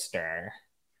coaster.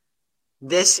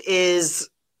 This is,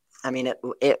 I mean,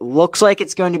 it looks like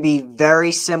it's going to be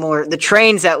very similar. The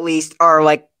trains, at least, are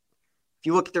like, if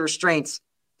you look at the restraints,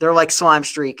 they're like Slime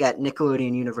Streak at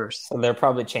Nickelodeon Universe. So they're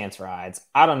probably Chance rides.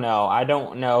 I don't know. I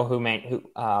don't know who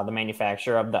the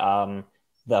manufacturer of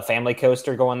the family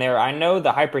coaster going there. I know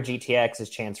the Hyper GTX is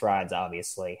Chance rides,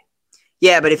 obviously.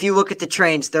 Yeah, but if you look at the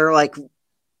trains, they're like,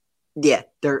 yeah,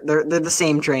 they're the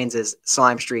same trains as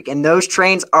Slime Streak, and those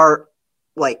trains are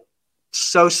like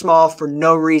so small for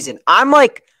no reason. I'm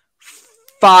like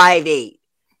 5'8".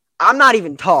 I'm not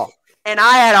even tall, and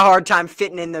I had a hard time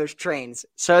fitting in those trains.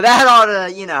 So that ought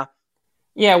to,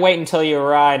 Yeah, wait until you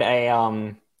ride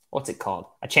a what's it called?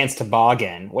 A Chance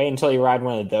Toboggan. Wait until you ride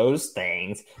one of those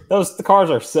things. The cars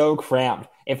are so cramped.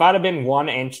 If I'd have been 1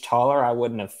 inch taller, I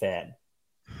wouldn't have fit.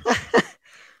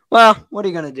 Well, what are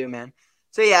you gonna do, man?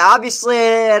 So yeah, obviously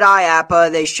at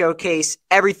IAAPA they showcase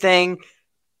everything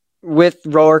with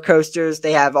roller coasters.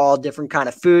 They have all different kind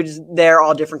of foods there,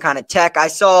 all different kind of tech. I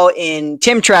saw in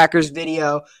Tim Tracker's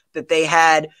video that they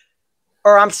had,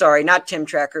 or I'm sorry, not Tim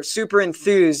Tracker, Super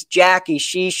Enthused Jackie.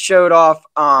 She showed off.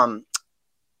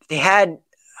 They had,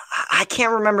 I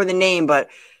can't remember the name, but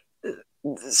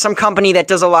some company that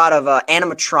does a lot of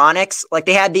animatronics. Like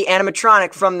they had the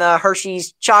animatronic from the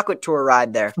Hershey's chocolate tour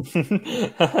ride there.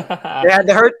 They had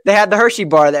the Hershey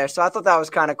bar there, so I thought that was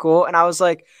kind of cool. And I was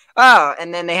like, oh.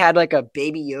 And then they had like a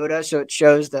baby Yoda, so it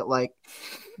shows that like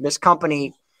this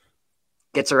company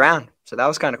gets around. So that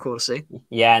was kind of cool to see.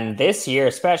 Yeah, and this year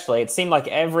especially, it seemed like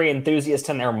every enthusiast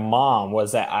and their mom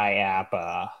was at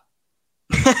IAAPA.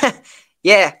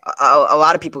 Yeah, a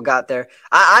lot of people got there.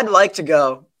 I'd like to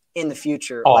go in the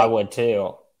future. Oh, like, I would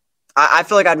too. I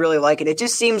feel like I'd really like it. It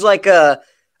just seems like a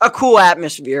cool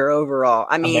atmosphere overall.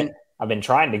 I mean, I've been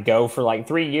trying to go for like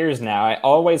 3 years now. It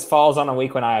always falls on a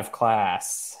week when I have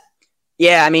class.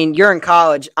 Yeah, I mean, you're in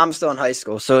college. I'm still in high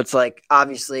school, so it's like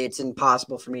obviously it's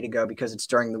impossible for me to go because it's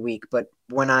during the week. But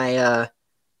when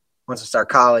once I start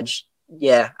college,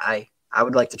 yeah, I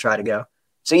would like to try to go.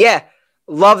 So yeah,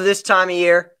 love this time of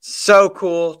year. So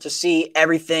cool to see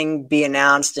everything be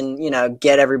announced and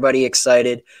get everybody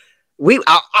excited.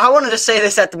 I wanted to say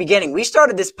this at the beginning. We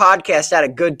started this podcast at a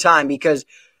good time because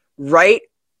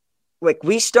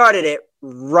we started it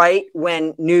right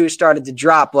when news started to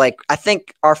drop. Like I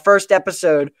think our first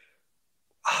episode.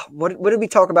 What did we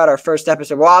talk about our first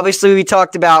episode? Well, obviously we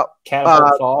talked about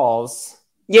Catapult Falls.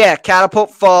 Yeah,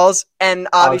 Catapult Falls, and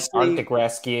obviously Arctic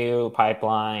Rescue,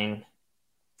 Pipeline.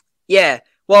 Yeah,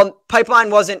 well,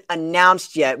 Pipeline wasn't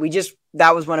announced yet.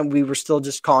 That was when we were still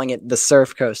just calling it the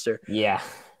Surf Coaster. Yeah.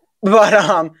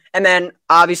 But and then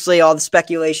obviously all the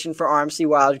speculation for RMC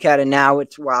Wildcat, and now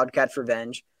it's Wildcat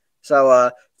Revenge.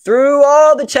 So through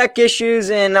all the tech issues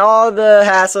and all the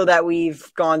hassle that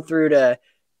we've gone through to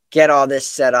get all this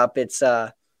set up, it's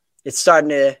starting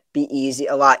to be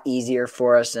a lot easier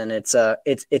for us, and it's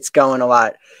going a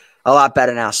lot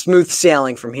better now. Smooth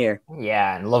sailing from here.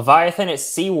 Yeah, and Leviathan at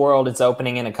SeaWorld is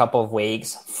opening in a couple of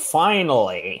weeks.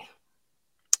 Finally.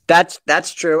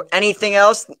 That's true. Anything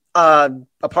else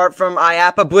apart from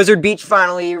IAAPA? Blizzard Beach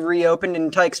finally reopened,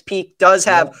 and Tykes Peak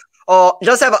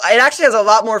it actually has a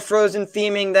lot more Frozen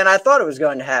theming than I thought it was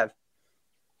going to have.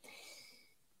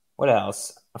 What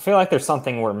else? I feel like there's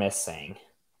something we're missing.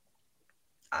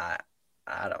 I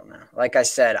don't know. Like I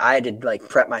said, I had to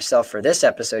prep myself for this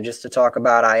episode just to talk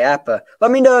about IAAPA.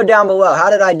 Let me know down below, how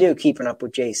did I do keeping up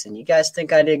with Jason? You guys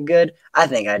think I did good? I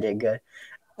think I did good.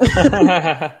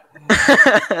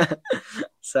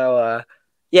 So,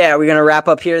 yeah, are we going to wrap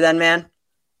up here then, man?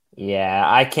 Yeah,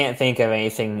 I can't think of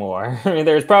anything more. I mean,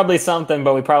 there's probably something,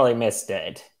 but we probably missed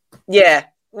it. Yeah,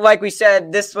 like we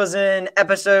said, this was an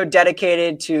episode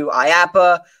dedicated to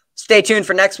IAAPA. Stay tuned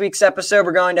for next week's episode.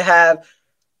 We're going to have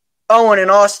Owen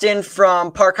and Austin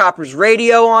from Park Hoppers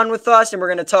Radio on with us, and we're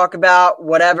going to talk about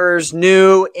whatever's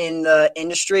new in the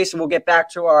industry. So we'll get back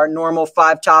to our normal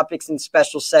 5 topics and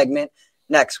special segment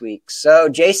next week. So,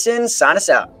 Jason, sign us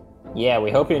out. Yeah,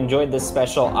 we hope you enjoyed this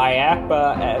special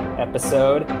IAAPA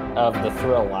episode of The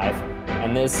Thrill Life.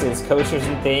 And this is Coasters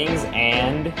and Things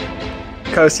and...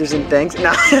 Coasters and Things.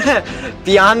 No,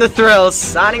 Beyond the Thrills,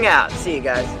 signing out. See you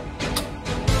guys.